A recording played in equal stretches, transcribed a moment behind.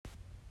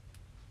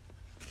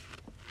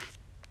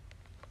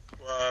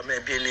Bonsoir mes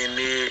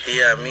bien-aimés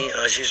et amis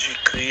en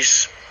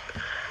Jésus-Christ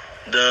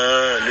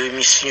dans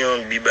l'émission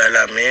Bible à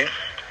la main.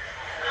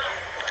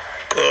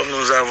 Comme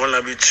nous avons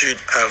l'habitude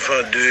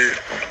avant de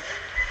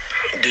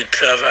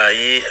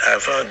travailler,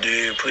 avant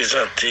de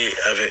présenter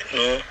avec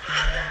nous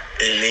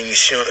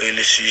l'émission et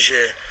le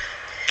sujet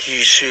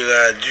qui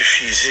sera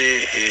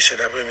diffusé et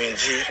cet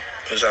après-midi,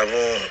 nous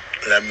avons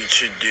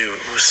l'habitude de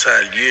vous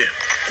saluer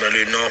dans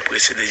le nom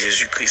précieux de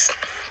Jésus-Christ.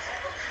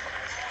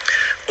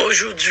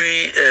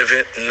 Aujourd'hui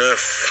est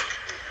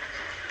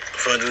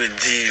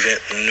vendredi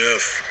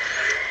 29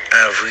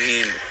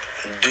 avril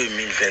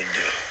 2022.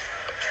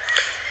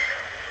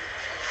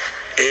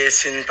 Et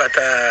si nous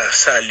pas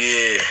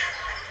saluer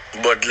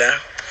Bodla,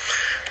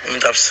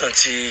 nous avons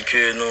senti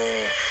que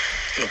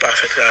nous pas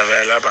fait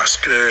travail là parce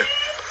que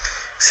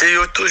c'est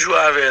toujours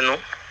avec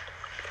nous.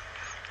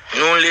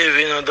 Nous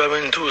lever dans le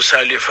domaine tout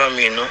saluer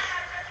famille nous.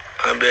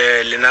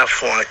 Les n'a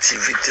font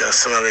activité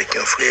ensemble avec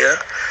un frère.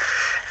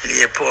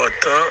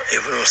 L'important et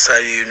pour nous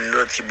saluer une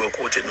autre qui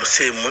beaucoup de nous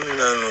c'est monde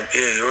nous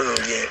guerriers nous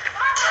gain.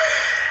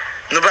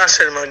 Nous pas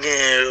seulement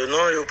gain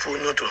non pour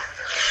nous tout.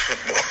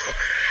 Bon.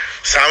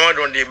 Ça m'a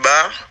donné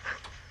débat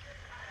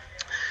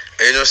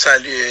et nous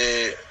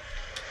saluer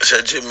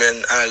cette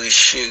semaine Henri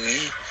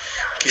Chéri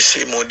qui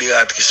c'est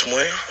modératrice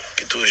moi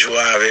qui toujours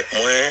avec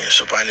moi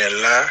ce panel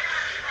là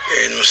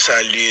et nous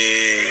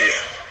saluer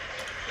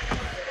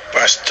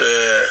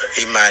pasteur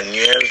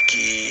Emmanuel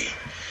qui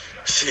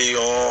c'est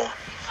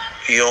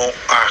un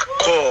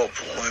accord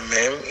pour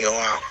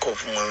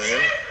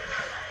moi-même,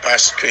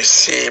 parce que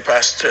c'est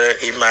pasteur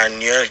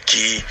Emmanuel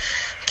qui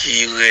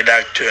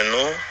rédacteur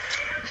nous,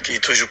 qui est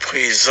toujours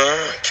présent,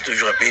 qui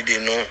toujours aidé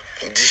nous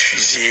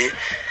diffuser,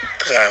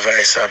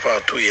 travail ça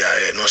partout.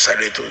 Nous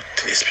saluons tous les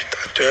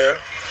téléspectateurs,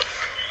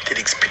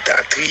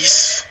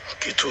 téléspectatrices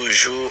qui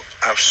toujours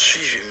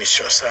suivent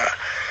l'émission ça.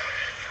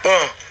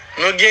 Bon,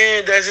 nous avons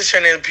des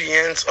channels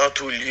PNs en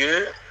tout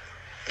lieu.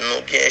 Nous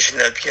avons un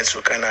channel PNs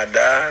au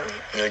Canada,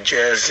 New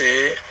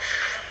Jersey,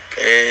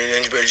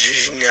 et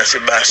Belgique,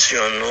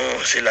 Sébastien,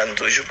 c'est là nous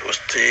toujours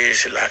posté,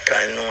 c'est là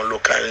nous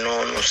local,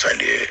 nous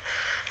saluons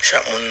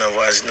chaque monde dans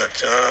voisin,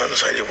 nous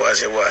saluons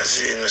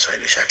voisins, nous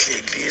saluons chaque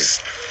église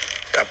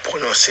qui a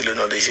prononcé le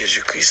nom de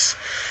Jésus-Christ.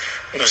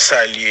 Nous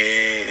saluons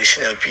les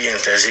channels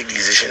PNs, les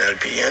églises des channels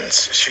PNs,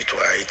 surtout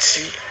à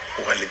Haïti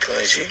ou à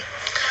l'étranger.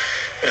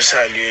 Nous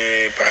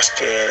saluons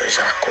pasteur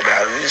Jacob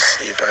Harris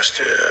et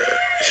pasteur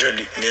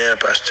Jean-Luc Nair,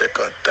 pasteur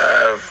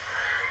Cantave,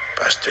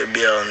 pasteur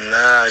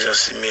Bernard,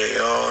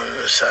 Jean-Siméon,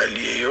 nous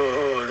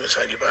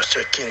saluons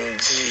pasteur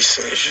Kindi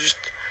Saint-Just,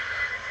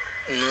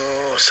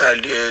 nous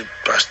saluons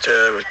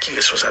pasteur qui est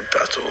responsable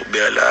pasteur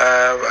Robert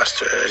là,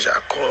 pasteur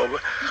Jacob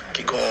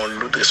qui a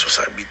l'autre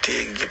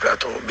responsabilité, qui est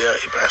pasteur Robert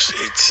et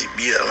pasteur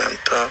Etibi en même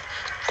temps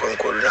comme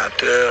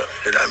coordonnateur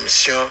de la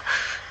mission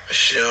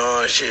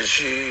Jean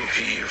Jésus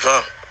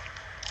vivant.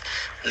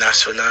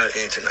 National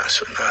et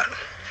international.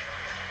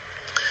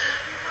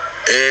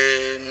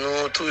 Et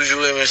nous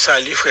toujours aimons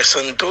saluer Frère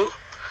Santo.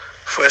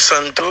 Frère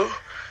Santo,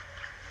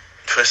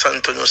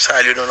 nous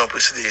saluons dans le nom de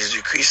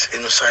Jésus-Christ et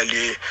nous saluons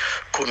le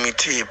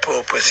comité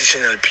pour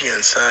professionnel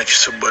PNSA qui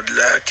se bord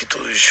là, qui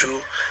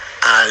toujours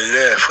à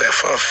l'heure. Frère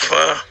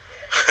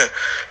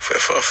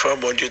Fanfan,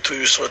 bon Dieu,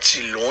 toujours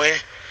sorti loin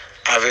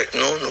avec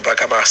nous, nous pas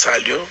capables de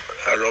saluer.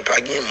 Alors, pas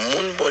de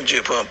monde, bon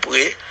Dieu, pour en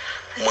prier.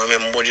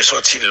 Moi-même, bon Dieu,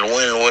 sorti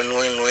loin,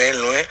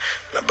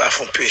 là-bas,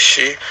 font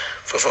péché.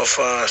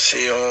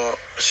 C'est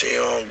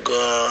un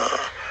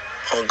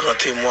grand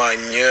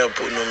témoigneur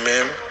pour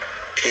nous-mêmes.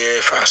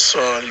 Et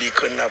façon,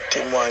 qu'on a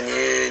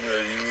témoigné,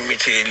 nous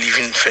mettre les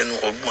livres, fait nous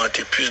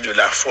augmenter plus de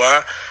la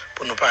foi,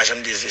 pour ne pas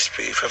jamais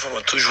désespérer.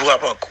 Toujours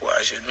à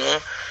encourager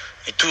nous,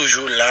 et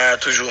toujours là,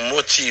 toujours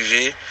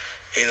motivé,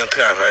 et notre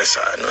travail,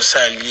 ça. Nous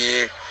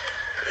saluons.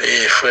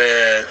 Et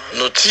frère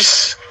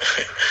Notice,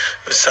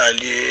 nous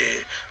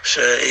saluons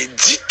cher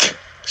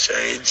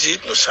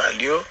Edith, nous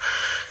saluons.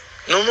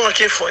 Nous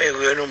manquons font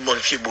erreur, nous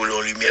manquons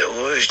boulot lumière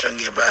rouge, dans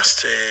le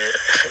pasteur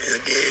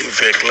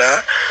avec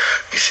là,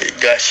 qui c'est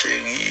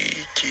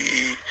Gachéri,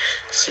 qui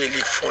c'est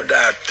le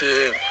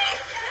fondateur,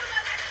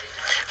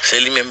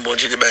 c'est lui-même bon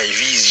Dieu de ma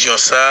vision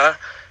ça.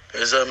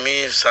 Les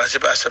amis, ça c'est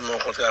pas seulement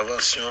une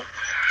contravention,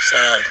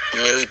 ça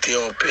mérite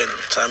en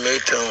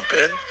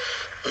peine.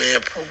 Mais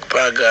pour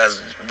pas grâce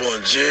bon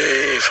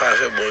Dieu et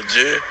faveur bon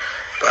Dieu,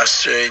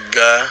 pasteur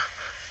Edgar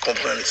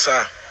comprendre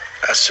ça.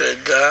 Pasteur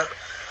Edgar,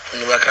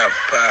 nous ne pouvons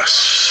pas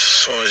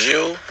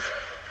songer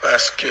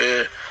parce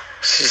que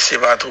si c'est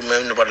pas tout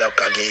même, nous ne pouvons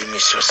pas gagner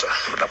émission ça.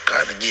 Nous ne pouvons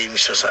pas gagner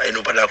émission ça et nous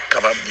ne pouvons pas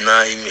capable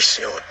dans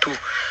émission tout.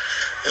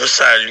 Nous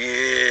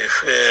saluons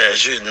frère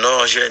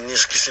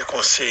Jeunis qui s'est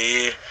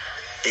conseillé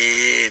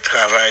et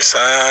travaille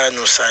ça.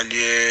 Nous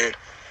saluons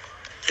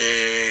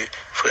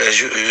frère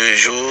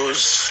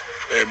Jose,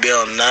 frère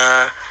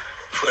Bernard,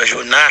 frère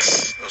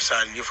Jonas, nous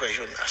saluons frère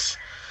Jonas.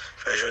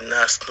 Frère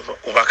Jonas,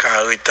 on va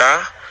qu'à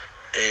retard,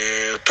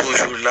 et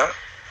toujours là,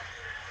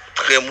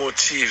 très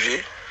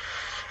motivé,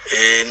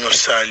 et nous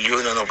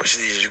saluons dans notre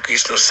précieux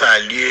Jésus-Christ, nous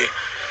saluons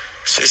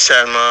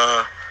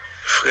spécialement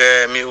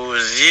frère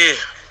Mirosier,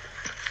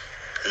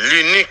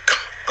 l'unique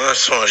en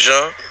son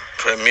genre,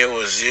 premier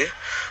osier,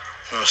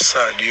 nous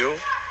saluons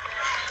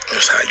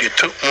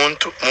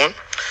tout le monde.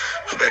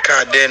 Frère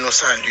Kader, nous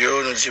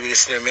saluons, nous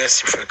disons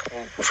merci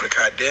pour Frère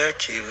Kader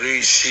qui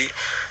réussit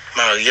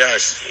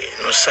mariage.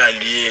 Nous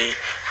saluons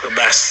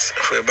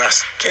Frère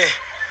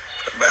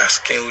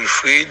Basquin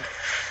Wilfried,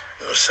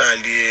 nous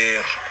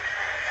saluons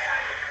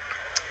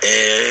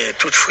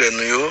tout frère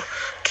nous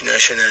qui dans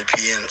Chanel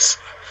PNs.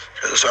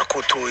 Que ce soit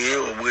côtoyé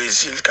au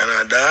Brésil,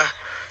 Canada,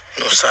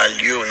 nous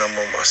saluons dans ce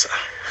moment ça.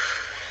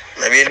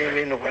 Mais bien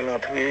aimé, nous allons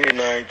entrer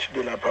dans l'étude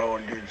de la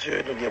parole de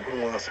Dieu. Nous allons pour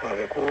nous ensemble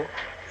avec vous.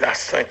 La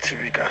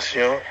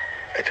sanctification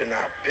est un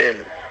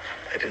appel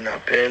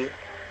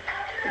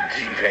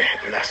divin.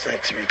 La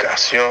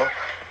sanctification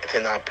est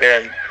un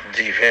appel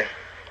divin.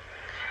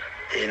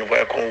 Et nous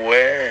voyons qu'on voit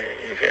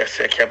un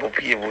verset qui est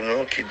approprié pour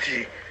nous, qui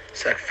dit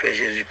ça fait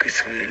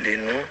Jésus-Christ les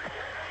nous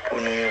pour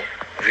nous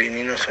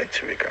venir dans la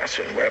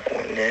sanctification. Nous voyons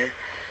qu'on est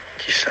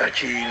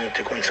qui nous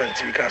te connaît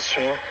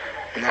sanctification.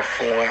 Nous avons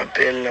fait un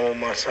rappel dans le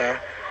moment ça.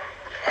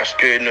 Parce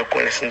que nous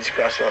connaissons les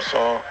situations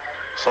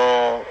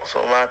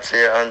sont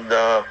matière en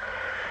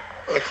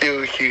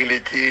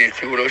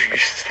théologie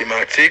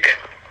systématique.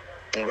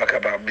 On va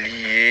capable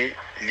oublier,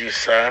 lire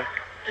ça.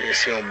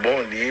 C'est un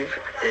bon livre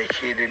et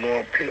qui est de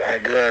nous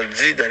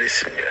agrandir dans le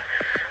Seigneur.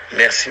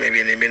 Merci mes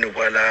bien-aimés, nous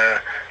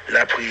voilà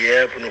la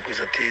prière pour nous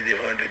présenter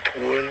devant le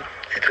trône.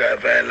 Le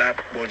travail là,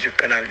 bon Dieu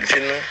canaliser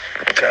nous.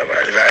 Le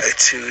travail va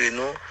retirer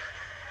nous.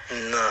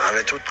 Non,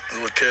 avec toute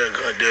hauteur,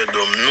 grandeur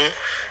d'homme, nous,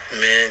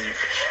 mais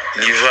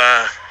il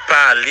va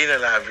parler dans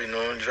la vie,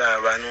 nous, il va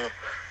avoir nous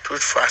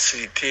toute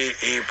facilité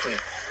et pour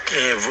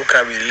un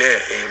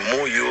vocabulaire et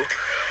mots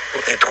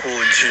pour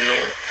introduire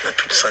nous dans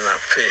tout ça qu'on a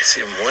fait.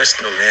 C'est moins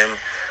nous-mêmes,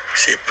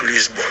 c'est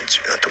plus bon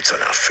Dieu dans tout ça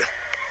qu'on a fait.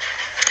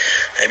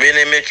 Et bien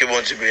aimé que bon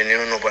Dieu bénisse,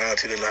 nous allons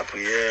entrer dans la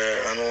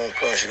prière, nous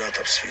plonger dans la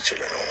table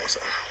spirituelle, nous ça.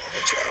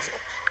 Bon Dieu avant.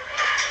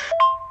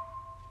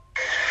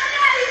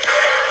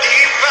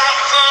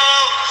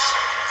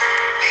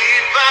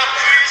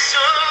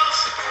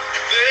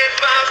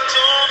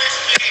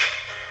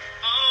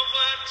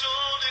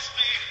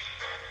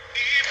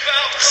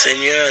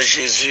 Seigneur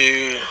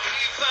Jésus,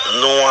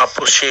 nous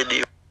approchons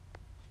de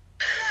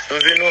nous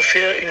venons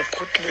faire une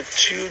courte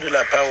lecture de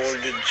la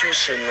parole de Dieu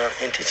selon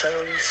 1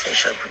 Thessaloniciens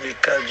chapitre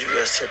 4 du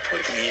verset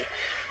 1er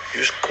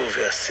jusqu'au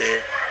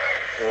verset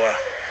 3.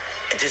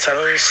 1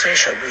 Thessaloniciens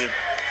chapitre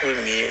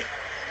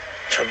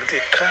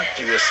 4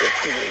 du verset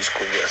 1er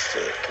jusqu'au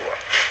verset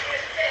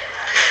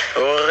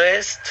 3. Au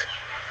reste,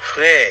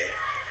 frères,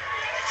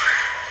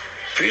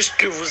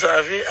 puisque vous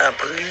avez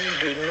appris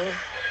de nous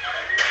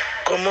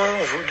comment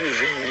vous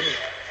devenez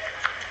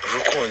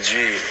vous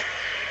conduire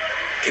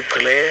et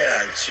plaire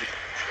à Dieu.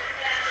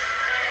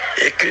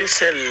 Et que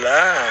c'est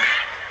là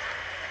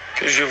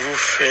que je vous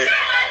fais,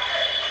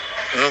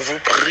 nous vous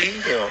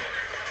prions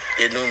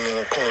et nous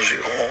nous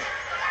conjurons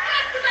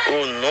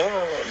au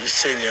nom du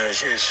Seigneur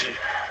Jésus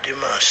de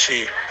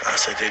marcher à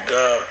cet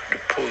égard de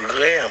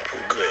progrès en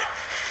progrès.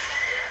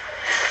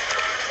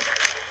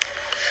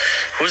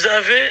 Vous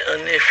avez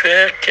en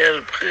effet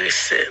quel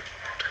précepte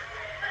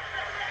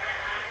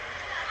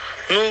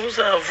nous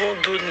avons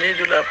donné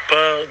de la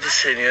part du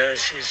Seigneur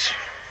Jésus.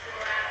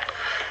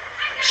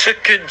 Ce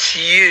que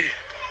Dieu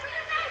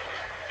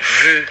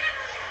veut,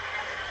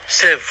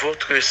 c'est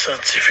votre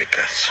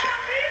sanctification.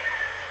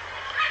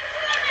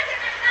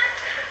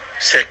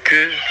 C'est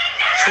que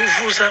vous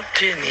vous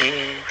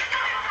absteniez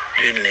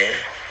de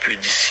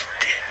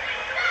l'impudicité.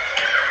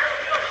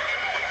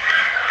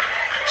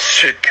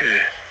 Ce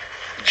que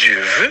Dieu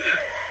veut,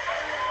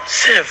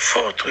 c'est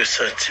votre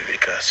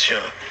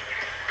sanctification.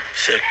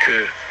 C'est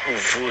que vous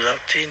vous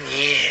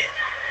absteniez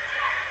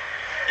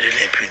de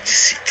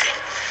l'impudicité.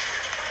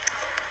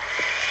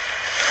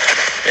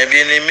 Mes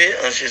bien-aimés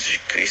en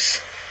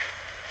Jésus-Christ,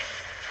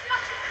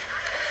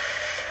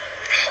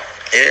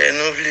 et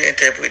nous voulons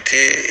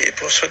interpréter et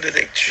pour de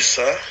lecture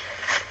ça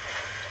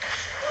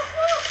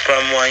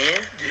par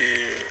moyen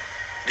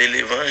de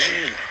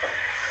l'évangile.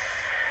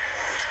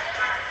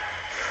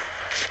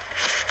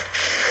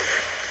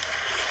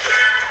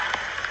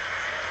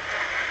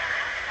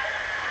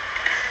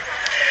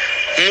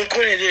 Nous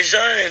connaissons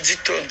déjà un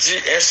dicton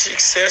dit un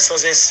succès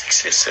sans un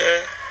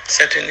successeur,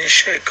 c'est un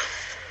échec.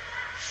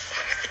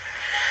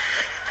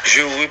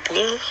 Je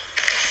reprends.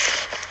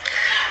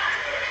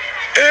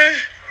 Un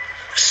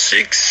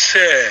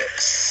succès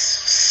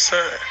sans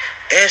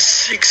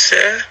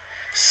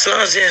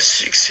un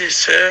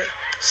successeur,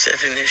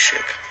 c'est un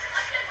échec.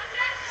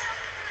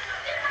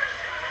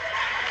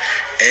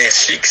 Un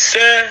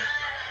succès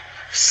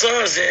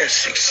sans un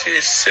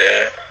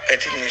successeur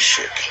est un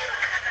échec.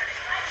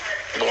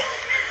 Bon.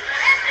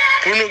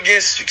 Pour nous gagner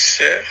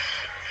succès,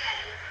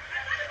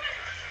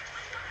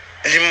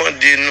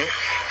 demandez-nous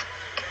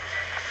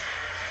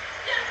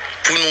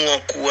pour nous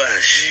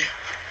encourager,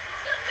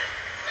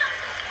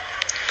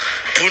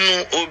 pour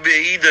nous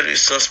obéir dans le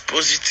sens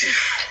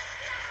positif,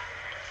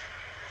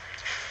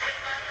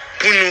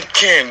 pour nous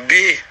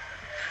quimber,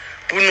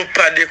 pour nous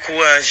pas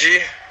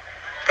décourager,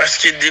 parce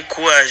que le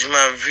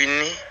découragement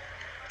vient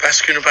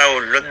parce que nous parlons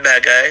l'autre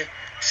bagaille,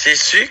 c'est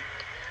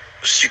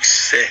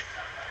succès.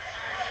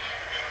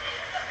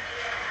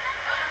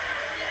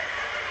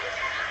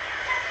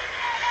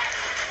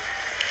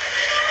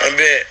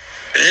 Ben,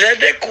 le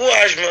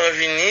découragement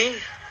vini,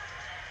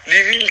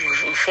 les vignes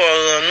fort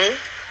en nous,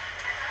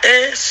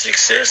 un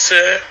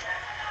successeur,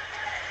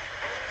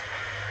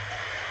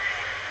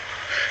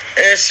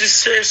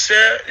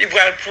 il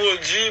va le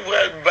produit, il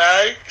va le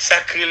bail,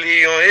 ça crée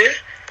les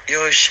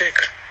yon échec.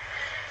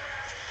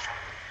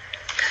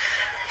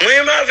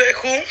 Moi-même avec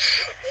vous,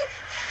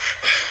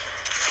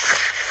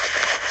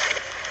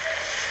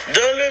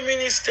 dans le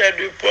ministère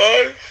de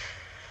Paul,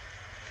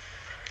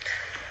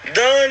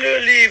 dans le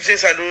livre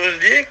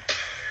Thessalonique,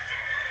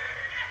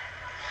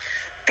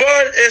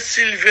 Paul et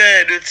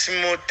Sylvain de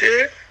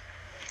Timothée,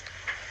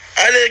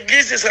 à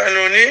l'église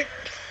Thessalonique,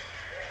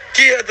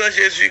 qui est dans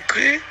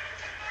Jésus-Christ,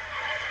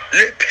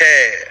 le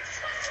Père,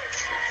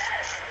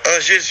 en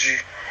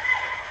Jésus-Christ.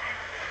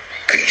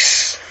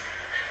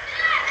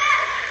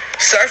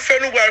 Ça fait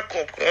nous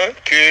comprendre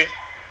que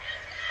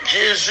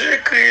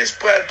Jésus-Christ,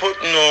 pour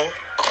le nom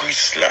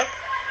Christ là,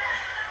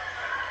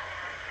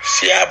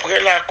 si après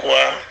la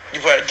croix,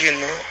 il va dire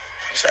non,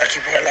 ça qui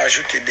pourra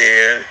l'ajouter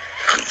derrière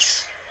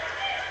Christ.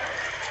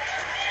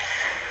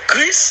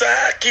 Christ,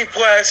 ça qui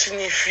pourra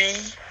signifier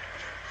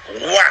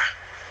roi.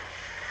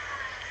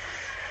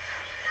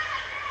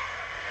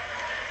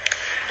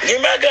 Les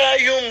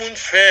bagages yon moun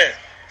fait,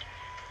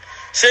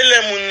 c'est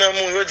les moun nan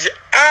moun yo dit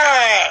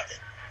ah,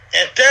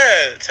 un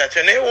tel, c'est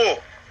un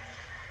héros.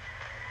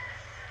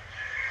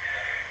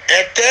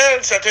 Un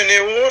tel, c'est un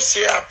héros,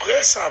 c'est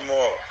après sa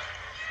mort.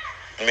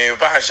 Mais il n'y a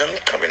pas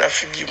jamais camper dans la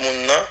figure du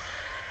monde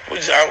pour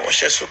dire, ah, on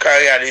cherche à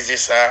réaliser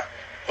ça,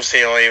 ou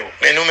c'est un héros.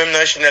 Mais nous-mêmes, dans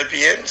le Chanel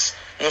PNs,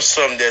 nous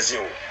sommes des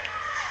héros.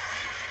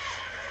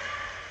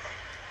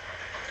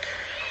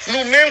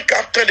 Nous-mêmes,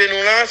 capteurs de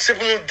nous là, c'est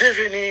pour nous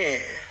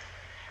devenir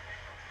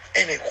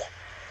un héros.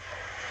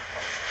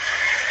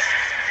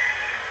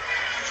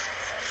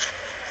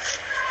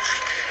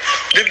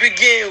 Depuis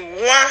qu'il y a un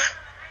roi,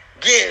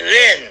 il y a une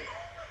reine.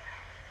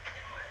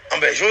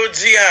 Ben, je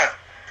dis à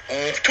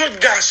tout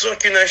garçon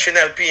qui est dans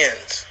Chanel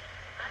PNs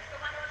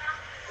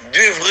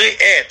devrait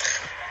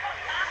être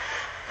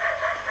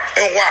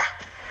un roi.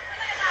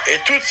 Et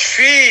toute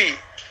fille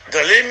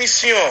dans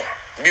l'émission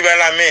Bible à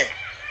la main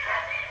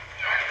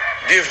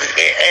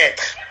devrait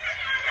être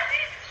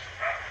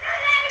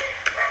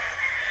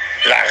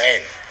la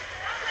reine.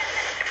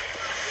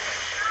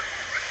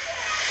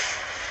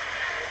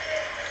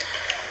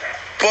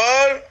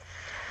 Paul,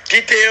 qui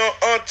était un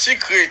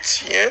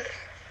anti-chrétien,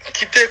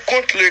 qui était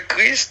contre le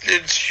Christ,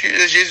 le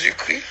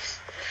Jésus-Christ,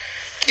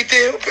 qui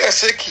était un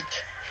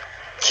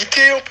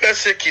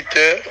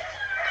persécuteur,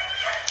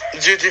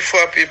 Dieu a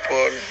frappé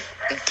Paul,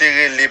 il a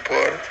relé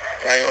Paul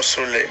par un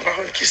soleil. Par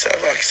contre, qui ça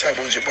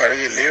bon Dieu pas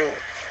relé.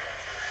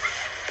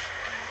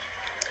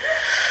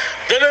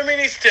 Dans le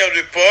ministère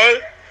de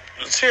Paul,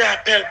 Dieu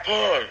appelle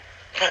Paul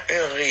par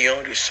un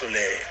rayon de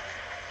soleil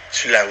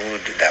sur la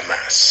route de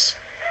Damas.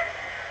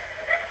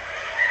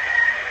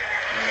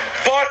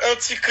 Paul,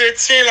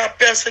 anti-chrétien, l'a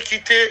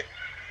persécuté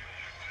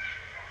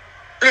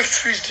le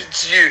Fils de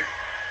Dieu.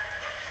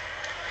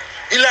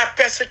 Il a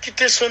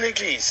persécuté son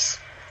église.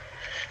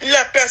 Il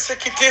a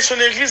persécuté son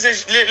église,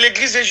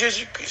 l'église de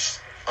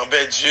Jésus-Christ. En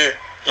ben Dieu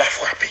l'a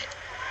frappé.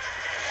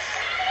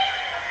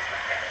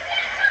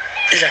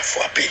 Il a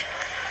frappé.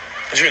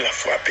 Dieu l'a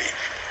frappé.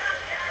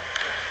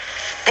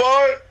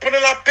 Paul, pendant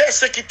la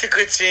persécuté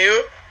chrétienne,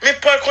 mais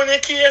Paul connaît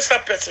qui est sa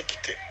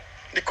persécuté.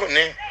 Il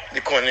connaît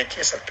qui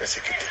est sa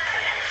persécuté.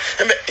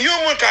 Mais il y a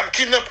un monde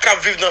qui n'a pas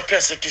vivre dans la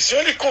persécution,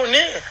 il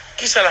connaît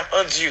qui ça l'a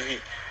enduré.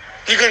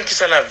 Il connaît qui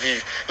ça l'a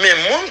vivre. Mais le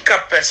monde qui a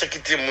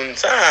persécuté le monde,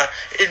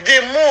 et des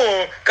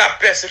gens qui ont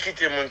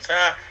persécuté le monde,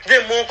 des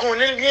gens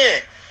connaissent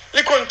bien.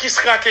 Il connaît qui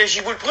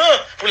stratégie pour le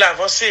prendre pour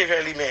l'avancer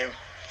vers lui-même.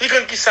 Il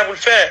connaît qui ça pour le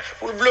faire,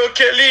 pour le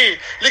bloquer lui.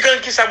 Il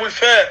connaît qui ça pour le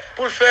faire,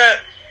 pour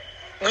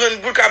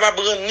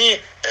capable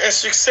un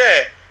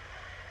succès.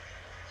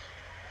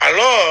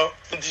 Alors,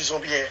 nous disons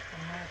bien,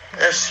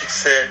 un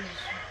succès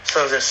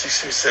sans un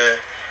succès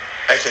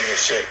est un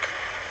échec.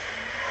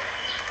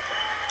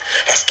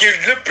 Parce que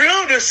le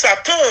plan de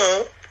Satan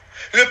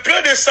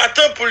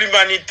pour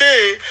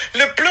l'humanité,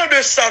 le plan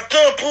de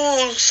Satan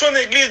pour son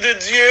église de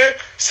Dieu,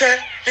 c'est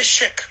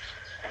l'échec.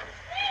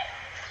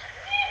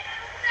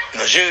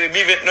 Dans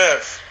Jérémie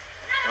 29,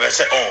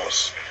 verset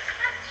 11,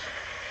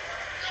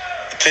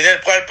 l'Éternel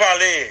pourrait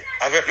parler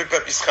avec le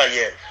peuple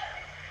israélien.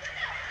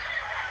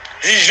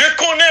 Il dit, je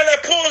connais les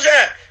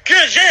projets que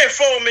j'ai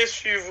formés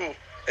sur vous,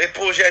 les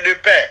projets de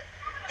paix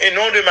et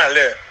non de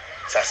malheur.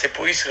 Ça, c'est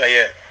pour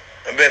Israël.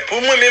 Ben,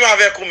 pour moi-même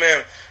avec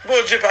vous-même,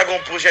 bon Dieu, pas un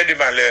projet de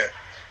malheur.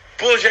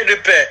 Projet de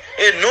paix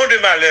et non de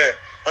malheur.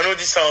 On nous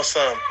dit ça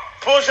ensemble.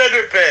 Projet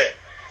de paix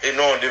et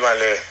non de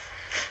malheur.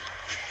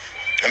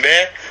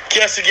 Ben, qui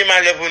est-ce qui est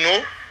malheur pour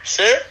nous?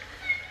 C'est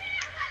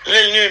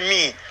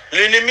l'ennemi.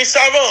 L'ennemi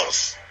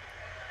s'avance.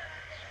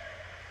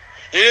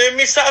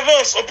 L'ennemi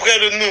s'avance auprès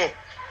de nous.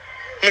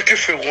 Mais que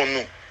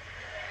ferons-nous?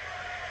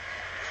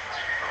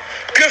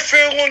 Que Que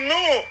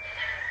ferons-nous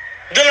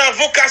dans la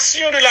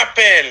vocation de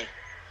l'appel?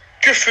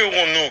 Que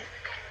ferons-nous?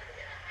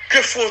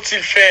 Que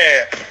faut-il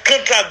faire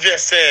contre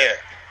l'adversaire?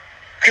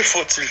 Que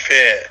faut-il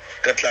faire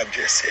contre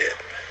l'adversaire?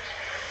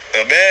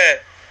 Eh bien,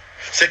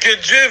 c'est que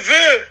Dieu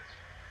veut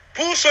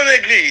pour son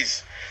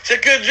Église, c'est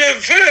que Dieu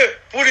veut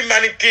pour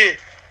l'humanité,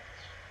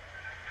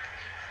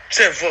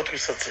 c'est votre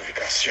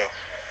sanctification.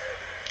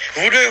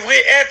 Vous devrez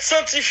être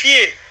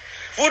sanctifiés.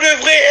 Vous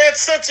devrez être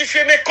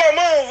sanctifiés. Mais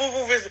comment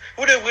vous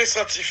devrez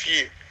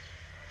sanctifier?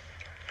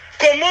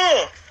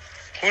 Comment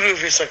vous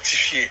devez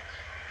sanctifier?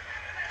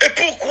 Et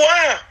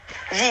pourquoi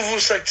vous vous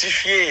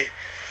sanctifiez?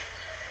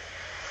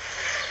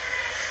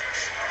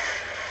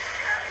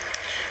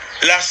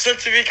 La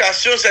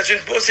sanctification, c'est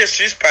un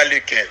processus par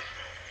lequel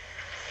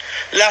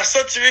la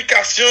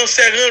sanctification,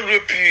 c'est rendre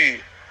pur.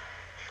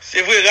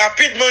 C'est vrai,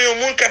 rapidement, il y a un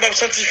monde capable de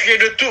sanctifier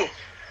de tout.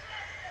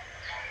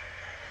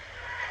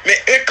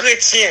 Mais un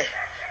chrétien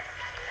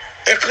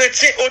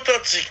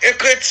authentique, un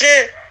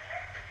chrétien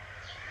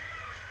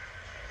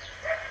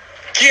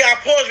qui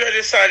approche vers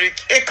le salut,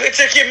 un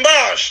chrétien qui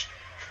marche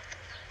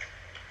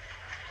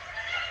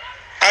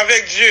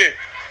avec Dieu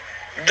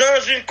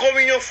dans une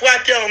communion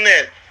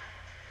fraternelle,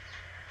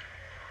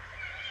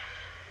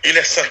 il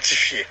est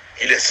sanctifié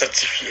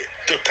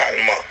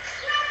totalement.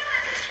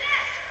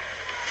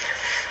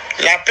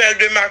 L'appel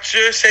de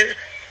Matthieu, ce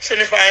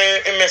n'est pas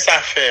un mince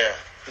affaire.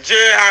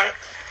 Dieu a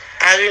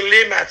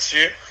relé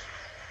Matthieu,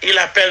 il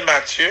appelle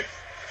Matthieu.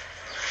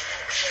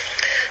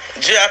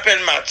 Dieu appelle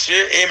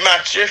Matthieu et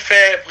Matthieu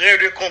fait près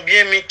de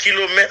combien de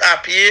kilomètres à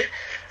pied,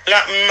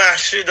 là,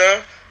 marcher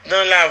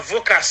dans la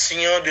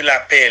vocation de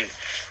l'appel.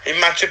 Et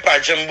Matthieu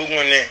pas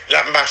jamais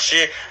l'a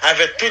marché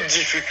avec toute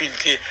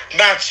difficulté.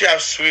 Matthieu a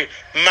su,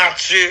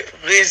 Matthieu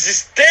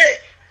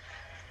résistait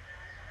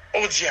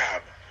au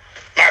diable.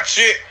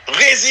 Matthieu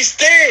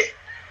résistait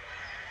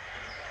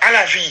à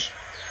la vie.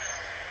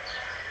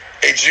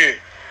 Et Dieu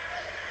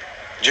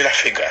l'a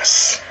fait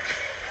grâce.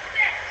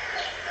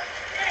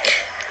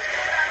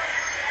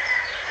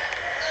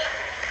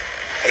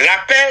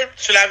 L'appel,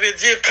 cela veut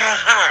dire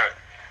kahal.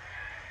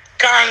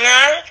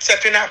 Kahal,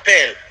 c'est un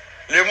appel.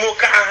 Le mot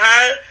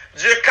kahal,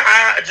 Dieu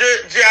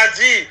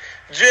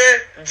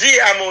dit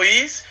à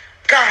Moïse,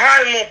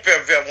 kahal mon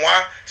peuple vers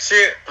moi,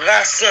 c'est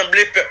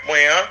rassembler peuple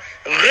moyen,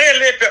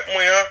 relayer peuple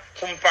moyen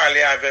pour me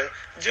parler avec.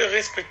 Dieu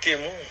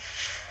respectez-moi.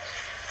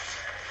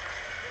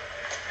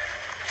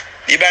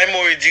 Il va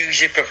Moïse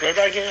diriger le peuple. Il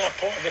va avoir un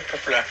rapport avec le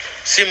peuple là.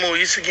 C'est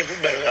Moïse qui a un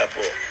bel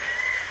rapport.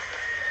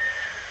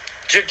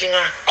 Dieu qui a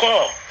un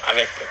accord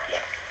avec le peuple là.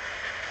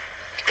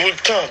 Pour le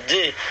tendre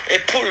et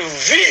pour le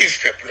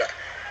vivre, peuple là.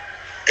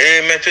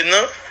 Et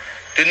maintenant,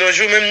 de nos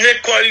jours, même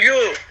l'école,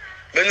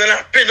 même dans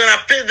la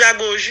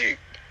pédagogie,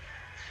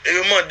 et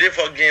au moment il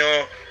faut qu'il y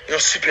ait un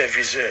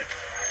superviseur.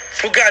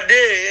 Pour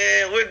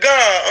garder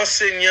regard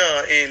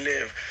enseignant et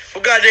élève.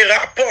 Pour garder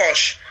rapport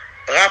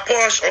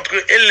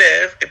entre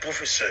élèves et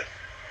professeurs.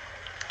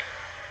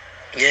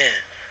 Bien.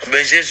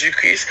 Mais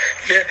Jésus-Christ,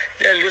 il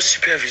est le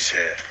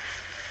superviseur.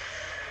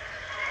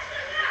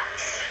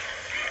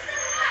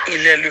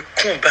 Il est le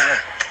combat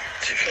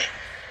divin.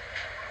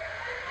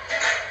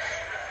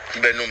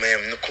 Ben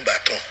nous-mêmes, nous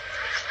combattons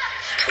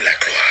pour la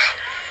gloire.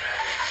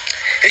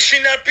 Et chez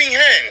Helping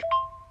Hands,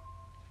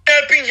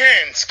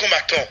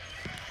 combattons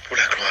pour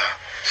la gloire.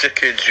 Ce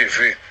que Dieu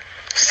veut,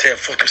 c'est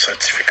votre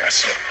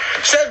sanctification.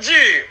 C'est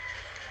dur.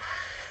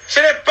 Ce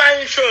n'est pas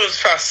une chose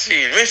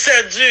facile, mais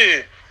c'est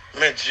dur.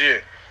 Mais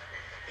Dieu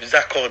nous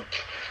accorde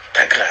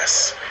ta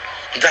grâce.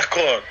 Nous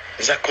accorde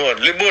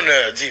le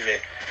bonheur divin.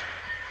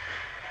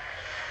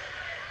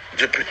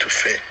 Dieu peut tout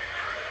faire.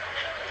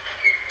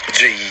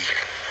 Dieu y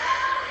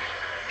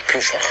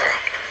pourvoira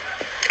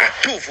à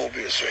tous vos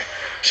besoins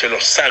selon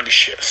sa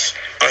richesse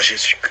en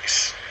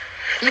Jésus-Christ.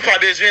 Nous n'avons pas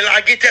besoin de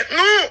larguer tête,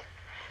 non.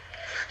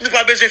 Nous n'avons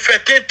pas besoin de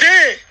faire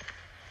téter.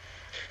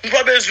 Nous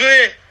n'avons pas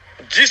besoin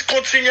de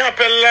discontinuer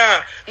l'appel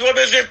là. Nous n'avons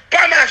pas besoin de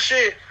pas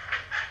marcher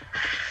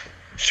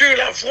sur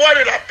la voie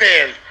de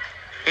l'appel.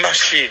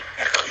 Marcher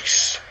à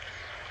Christ.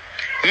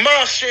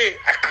 Marcher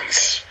à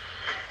Christ.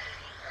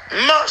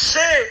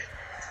 Marcher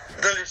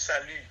dans le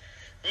salut.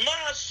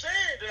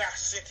 Marcher de la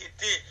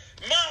sainteté.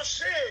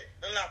 Marcher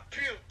dans la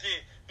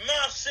pureté.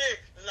 Marcher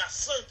dans la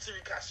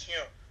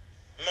sanctification.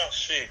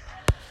 Marcher.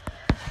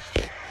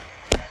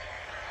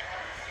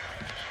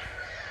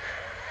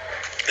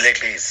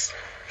 L'église.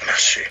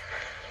 Marcher.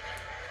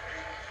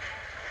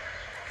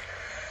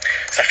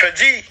 Ça fait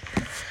dire.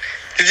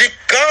 Il dit,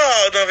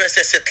 car dans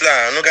verset 7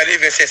 là, nous regardons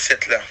verset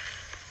 7 là.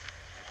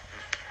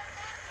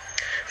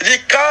 Il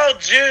dit, car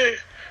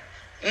Dieu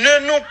ne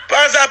nous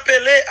pas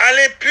appelés à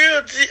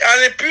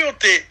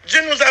l'impureté.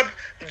 Dieu nous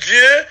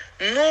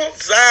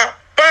a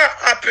pas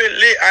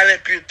appelés à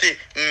l'impureté,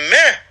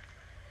 mais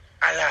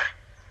à la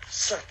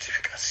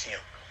sanctification.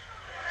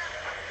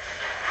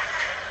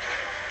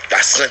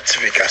 La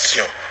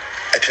sanctification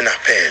est un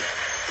appel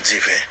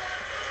divin.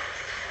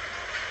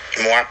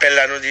 Mon appel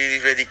là nous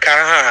dit, il dit,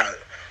 car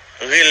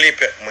relais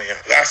peuple moyen,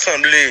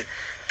 rassembler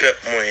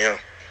peuple moyen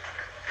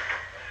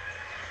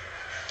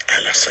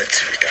à la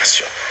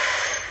sanctification.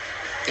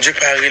 Dieu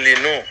parle les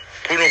noms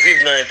pour nous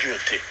vivre dans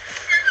l'impureté.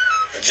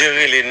 Dieu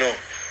les noms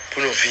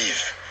pour nous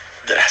vivre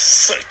de la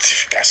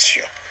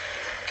sanctification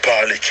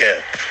par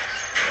lequel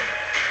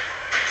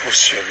vous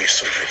serez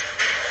sauvés.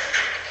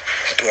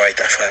 Toi et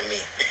ta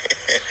famille.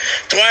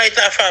 Toi et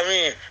ta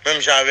famille,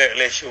 même avec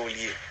les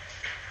geôliers,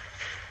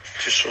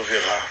 tu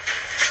sauveras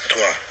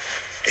toi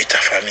et ta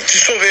famille. Tu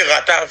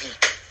sauveras ta vie.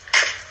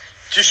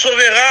 Tu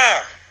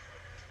sauveras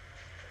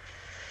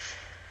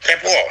tes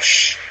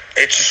proches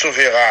et tu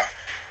sauveras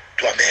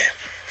toi-même.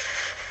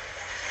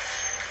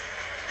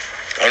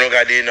 On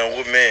regarde dans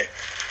Romains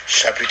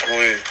chapitre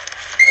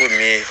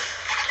 1er,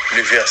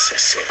 le verset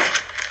 7.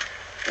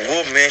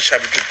 Romains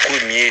chapitre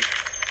 1er,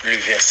 le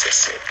verset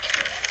 7.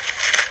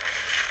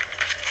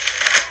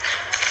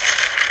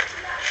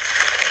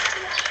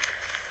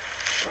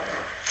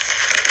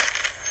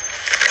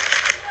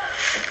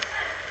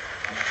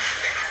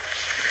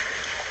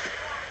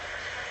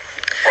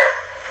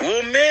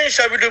 Romains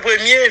chapitre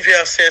 1er,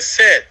 verset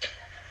 7.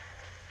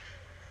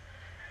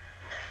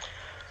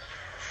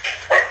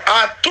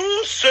 À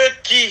tous ceux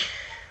qui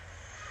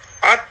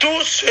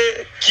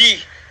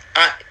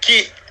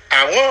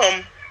à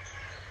Rome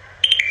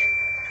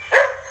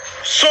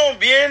sont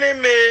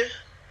bien-aimés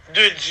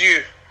de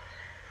Dieu,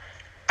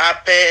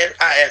 appellent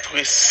à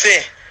être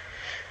saints.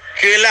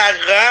 Que la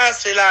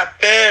grâce et la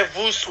paix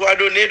vous soient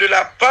données de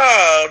la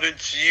part de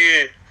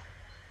Dieu,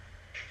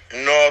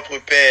 notre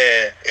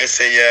Père et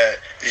Seigneur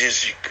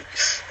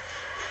Jésus-Christ.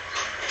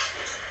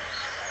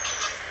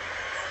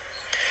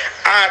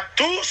 À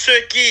tous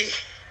ceux qui,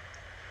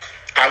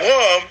 à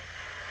Rome,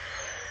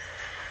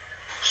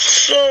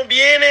 sont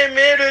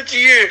bien-aimés de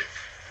Dieu,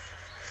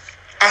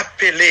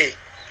 appelés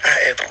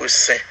à être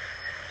saints.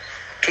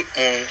 Tout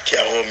le monde qui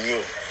a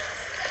Rome,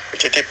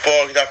 c'était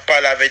Paul qui a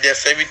parlé avec des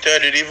serviteurs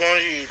de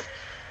l'évangile.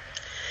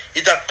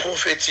 Il a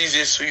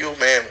prophétisé sur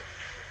eux-mêmes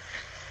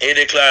et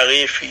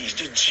déclaré fils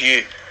de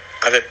Dieu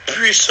avec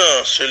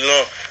puissance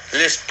selon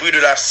l'esprit de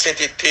la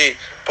sainteté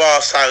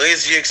par sa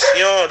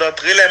résurrection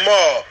d'entre les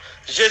morts.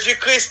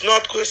 Jésus-Christ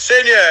notre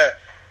Seigneur,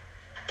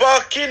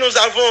 par qui nous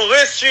avons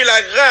reçu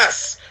la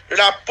grâce de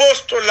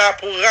l'apostolat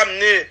pour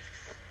ramener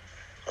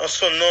en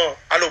son nom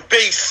à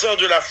l'obéissance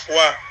de la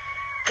foi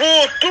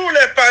pour tous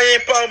les païens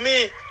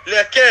parmi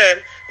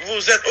lesquels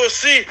vous êtes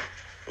aussi,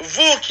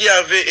 vous qui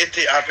avez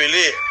été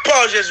appelés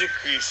par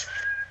Jésus-Christ.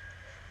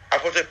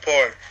 Apôtre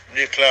Paul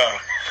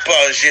déclare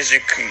par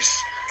Jésus-Christ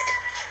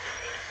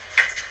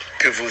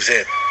que vous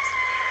êtes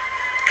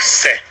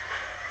saints.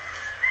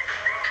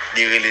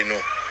 Direz les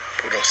noms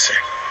pour nos saints.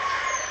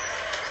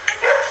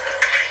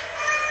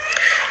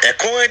 1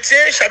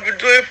 Corinthiens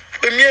chapitre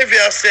 1er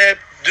verset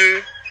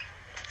 2.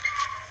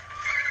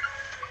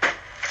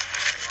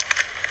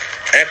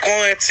 1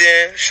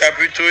 Corinthiens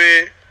chapitre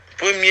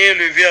 1er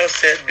le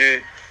verset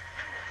 2.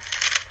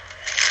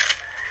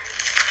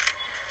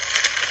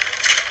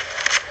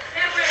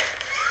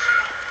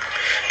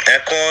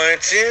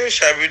 Corinthiens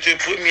chapitre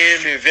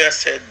 1er le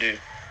verset 2.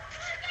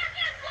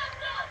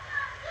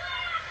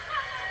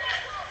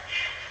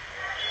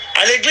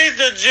 À l'église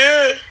de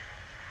Dieu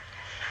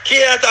qui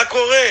est à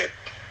Corinthe,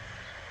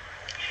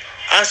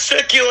 à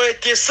ceux qui ont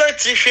été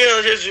sanctifiés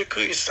en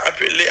Jésus-Christ,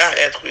 appelés à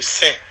être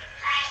saints,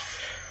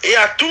 et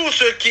à tous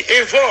ceux qui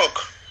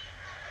évoquent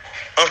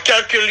en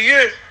quelque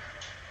lieu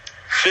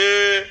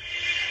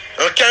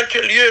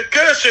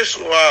que ce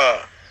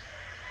soit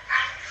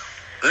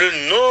le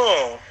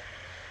nom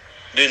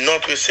de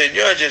notre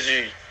Seigneur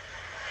Jésus,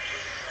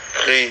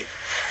 Christ,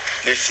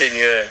 le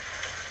Seigneur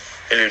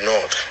et le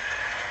nôtre.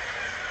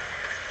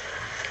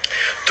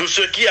 Tous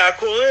ceux qui à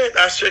Corinthe,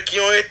 à ceux qui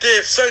ont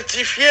été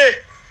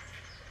sanctifiés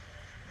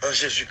en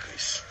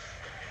Jésus-Christ.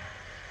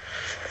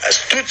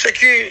 Tous ceux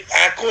qui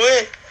à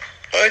Corinthe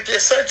ont été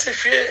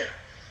sanctifiés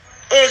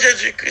en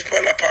Jésus-Christ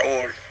par la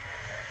parole.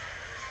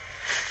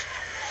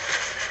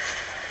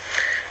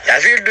 La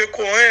ville de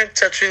Corinthe,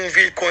 c'est une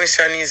ville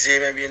corinthianisée,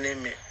 mes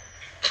bien-aimés.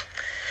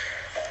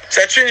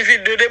 C'est une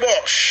ville de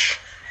débauche.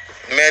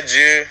 Mais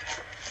Dieu,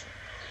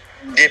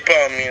 de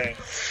parmi nous,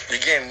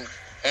 il y a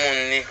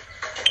mon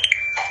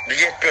il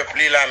y a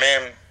peuple là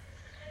même.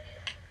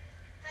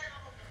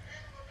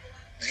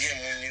 Il y a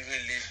mon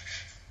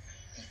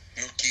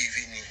niveau qui est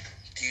venu,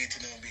 qui était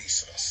dans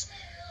l'obéissance.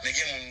 Mais il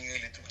y a mon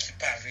niveau qui n'est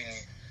pas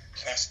venu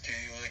parce qu'il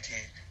a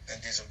été dans la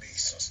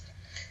désobéissance.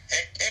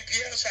 Et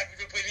Pierre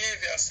chapitre 1er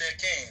verset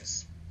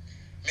 15.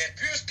 Mais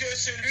puisque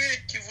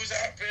celui qui vous a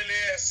appelé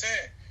est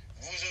saint,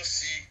 vous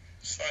aussi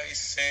soyez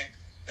saints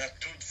dans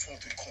toute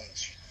votre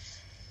conduite.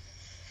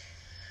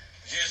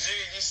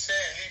 Jésus est saint,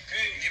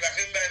 il va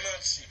pas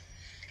mentir,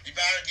 il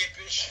va pas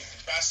péché,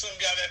 il va pas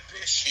sembler avec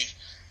péché.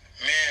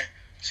 Mais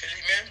c'est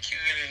lui-même qui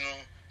est le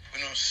nom pour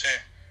nous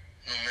saints.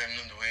 Nous-mêmes,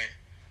 nous devons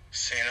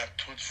saints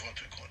dans toute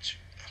votre conduite,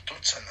 dans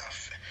tout ça qu'on a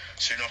fait.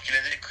 Selon qu'il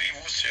est écrit,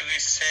 vous serez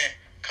saints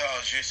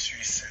car je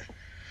suis saint.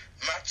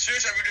 Matthieu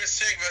chapitre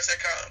 5 verset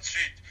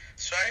 48.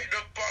 Soyez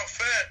donc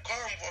parfaits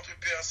comme votre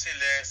Père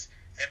céleste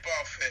est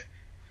parfait.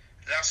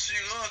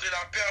 L'assurance de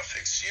la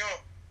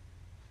perfection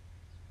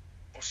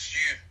aux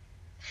cieux.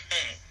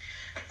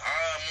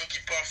 Ah, mon qui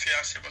parfait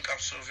c'est bon cap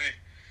sauvé.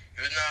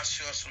 Il y a une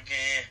assurance ou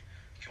gagné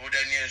que au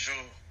dernier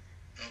jour,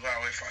 nous allons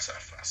avoir face à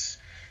face.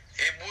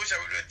 Hébreux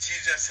chapitre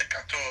 10, verset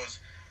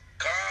 14.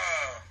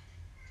 Car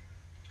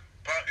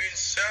par une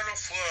seule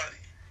offrande,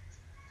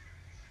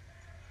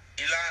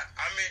 il a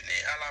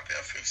amené à la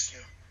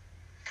perfection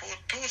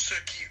pour tous ceux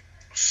qui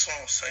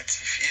sont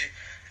sanctifiés,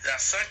 la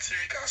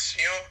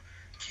sanctification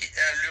qui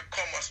est le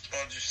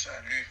commencement du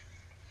salut.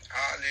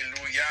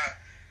 Alléluia.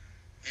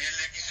 Et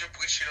l'église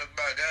prêche notre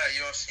bagaille,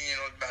 ils ont signé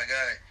notre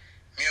bagaille,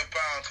 mais ils n'ont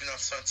pas entré dans la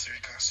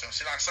sanctification.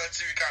 C'est la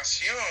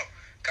sanctification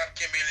qui a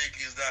quitté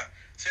l'église là.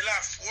 C'est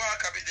la foi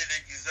qui a aidé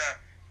l'église là.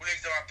 Où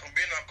l'église va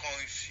tomber dans la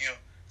corruption.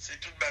 C'est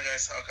toute bagaille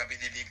ça qui a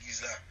aidé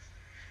l'église là.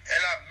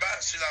 Elle a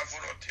base sur la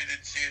volonté de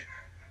Dieu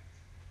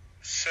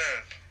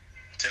seul.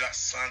 C'est la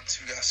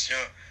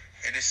sanctification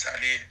et le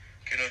salut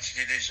que nous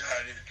étudions déjà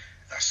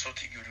la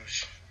sortie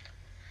théologie.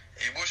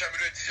 Hébreux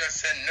chapitre 10,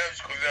 verset 9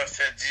 jusqu'au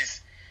verset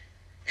 10.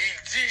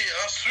 Il dit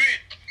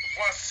ensuite,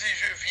 voici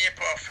je viens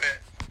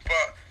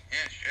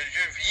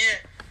je viens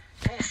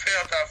pour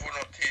faire ta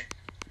volonté.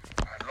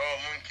 Alors,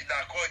 monde qui est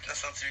d'accord avec la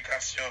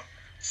sanctification,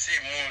 c'est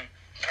monde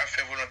qui a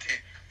fait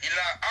volonté. Il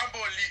a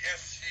aboli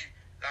ainsi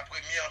la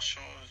première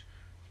chose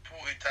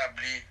pour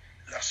établir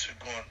la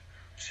seconde.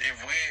 C'est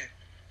vrai,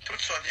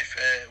 toutes sortes de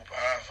faits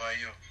auparavant,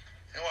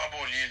 nous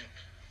aboli,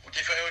 ou te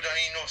fait dans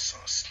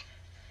l'innocence,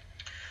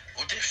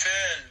 ou te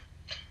fait,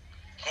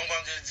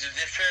 comment dire,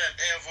 des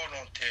faits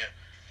involontaires,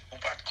 ou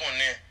pas de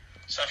connaître.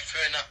 Ça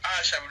fait dans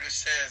H chapitre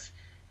 16,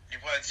 il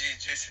va dire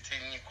Dieu s'est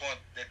tenu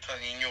compte d'être en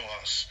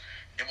ignorance.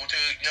 Et pour te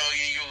dans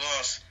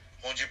l'ignorance,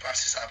 mon Dieu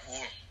passe ça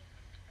pour eux.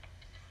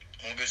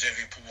 On a besoin de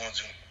vivre pour mon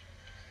Dieu.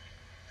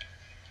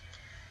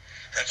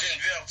 C'est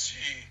une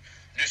vertu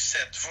de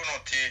cette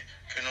volonté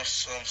que nous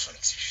sommes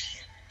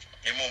sanctifiés.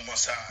 Et moment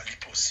ça, c'est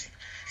possible.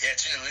 Et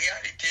c'est une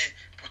réalité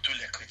pour tous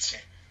les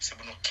chrétiens. C'est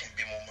pour nous qu'il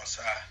y ait moment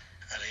ça.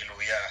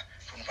 Alléluia.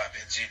 Pour ne pas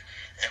perdre.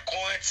 Et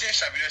Corinthiens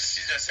chapitre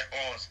 6, verset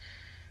 11.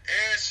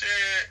 Et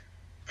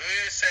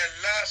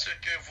c'est là ce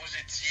que vous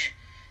étiez.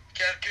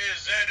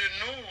 Quelques-uns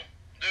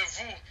de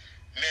vous,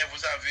 mais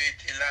vous avez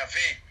été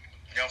lavés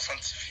et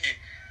sanctifiés.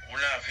 Vous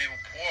l'avez au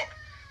propre,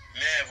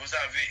 mais vous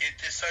avez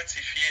été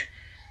sanctifiés,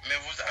 mais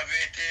vous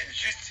avez été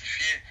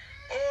justifiés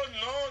au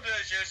nom de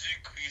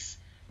Jésus-Christ,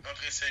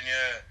 notre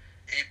Seigneur,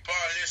 et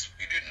par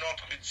l'Esprit de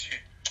notre Dieu.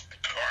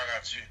 Gloire à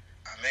Dieu.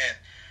 Amen.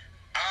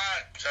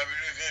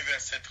 Chapitre 20,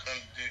 verset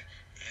 32.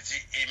 Il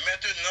dit, et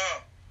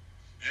maintenant,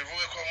 je vous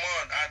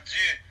recommande à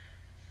Dieu,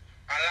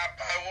 à la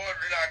parole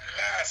de la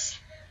grâce,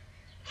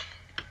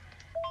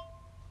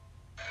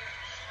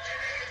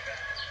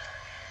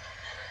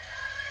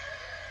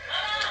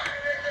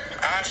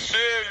 à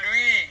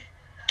celui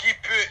qui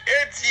peut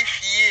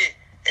édifier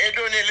et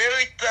donner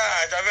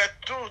l'héritage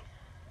avec tous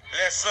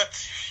les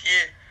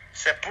sanctifiés.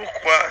 C'est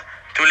pourquoi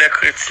tous les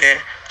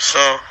chrétiens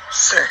sont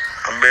saints.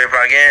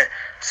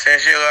 Saint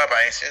Gérard,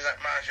 Saint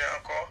Jacques Majeur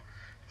encore,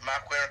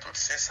 je connais tous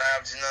ces saints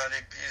dans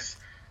l'église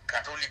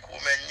catholique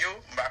romaine,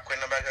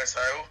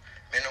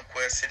 mais nous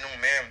croyons c'est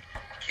nous-mêmes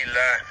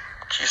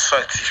qui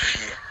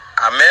sanctifient.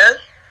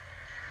 Amen.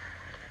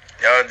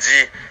 Et on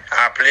dit,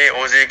 appeler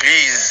aux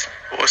églises,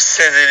 aux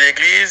saints de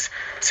l'église,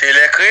 c'est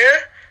les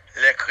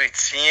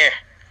chrétiens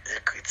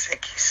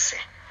qui saint.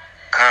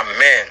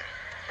 Amen.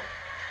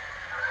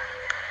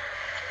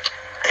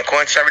 Et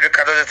Corinthiens chapitre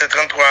 14, verset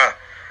 33.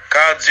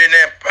 Car Dieu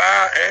n'est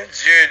pas un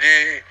Dieu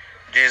de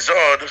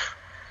désordre,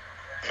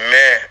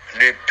 mais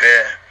de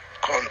paix,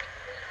 comme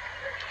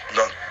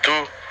dans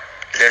toutes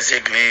les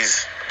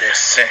églises des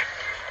saints.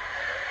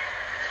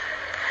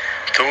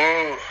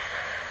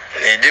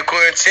 Les 2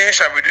 Corinthiens,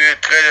 chapitre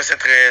 13, verset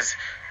 13.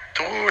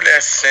 Tous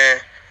les saints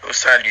au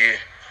salut.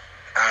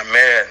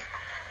 Amen.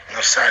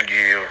 Nous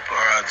saluons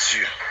par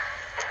Dieu.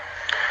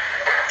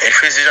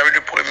 Éphésiens,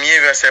 chapitre 1er,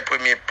 verset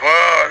 1er.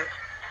 Paul,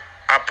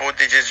 apôtre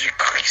de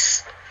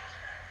Jésus-Christ,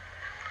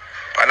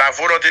 par la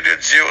volonté de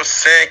Dieu aux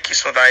saints qui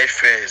sont à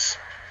Éphèse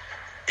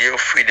et aux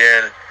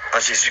fidèles en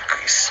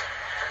Jésus-Christ.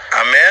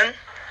 Amen.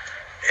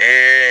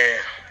 Et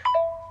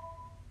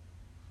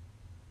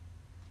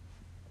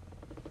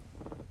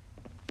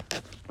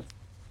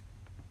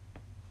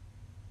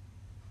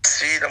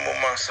si dans le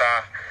moment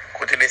ça,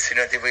 côté des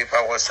Seigneurs, tu veux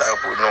pas ça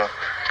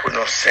pour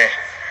nos saints,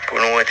 pour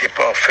nous être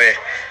parfaits.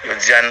 Je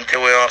dis à nous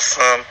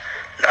ensemble,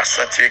 la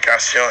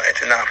sanctification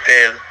est un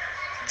appel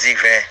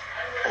divin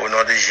au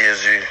nom de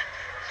Jésus.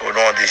 Au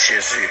nom de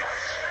Jésus.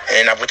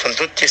 Et nous avons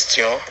toutes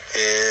questions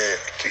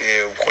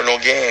que vous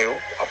connaissez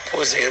à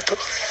poser.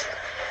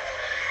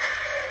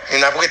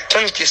 Nous avons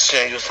tant de questions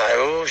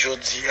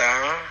aujourd'hui.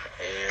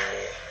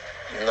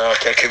 Dans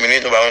quelques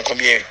minutes, nous allons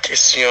combien de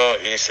questions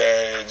et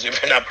c'est Dieu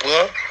nous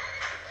apprend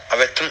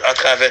à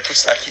travers tout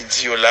ça qui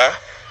dit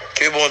là.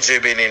 Que bon Dieu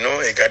bénisse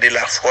nous et garder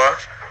la foi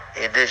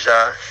et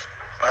déjà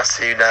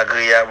passer une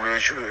agréable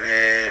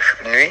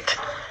nuit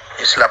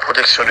et sous la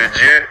protection de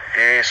Dieu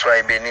et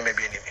soyez bénis, mes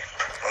bien-aimés.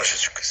 En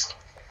Jésus-Christ.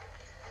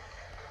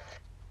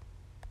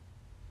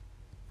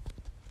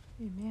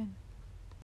 Amen.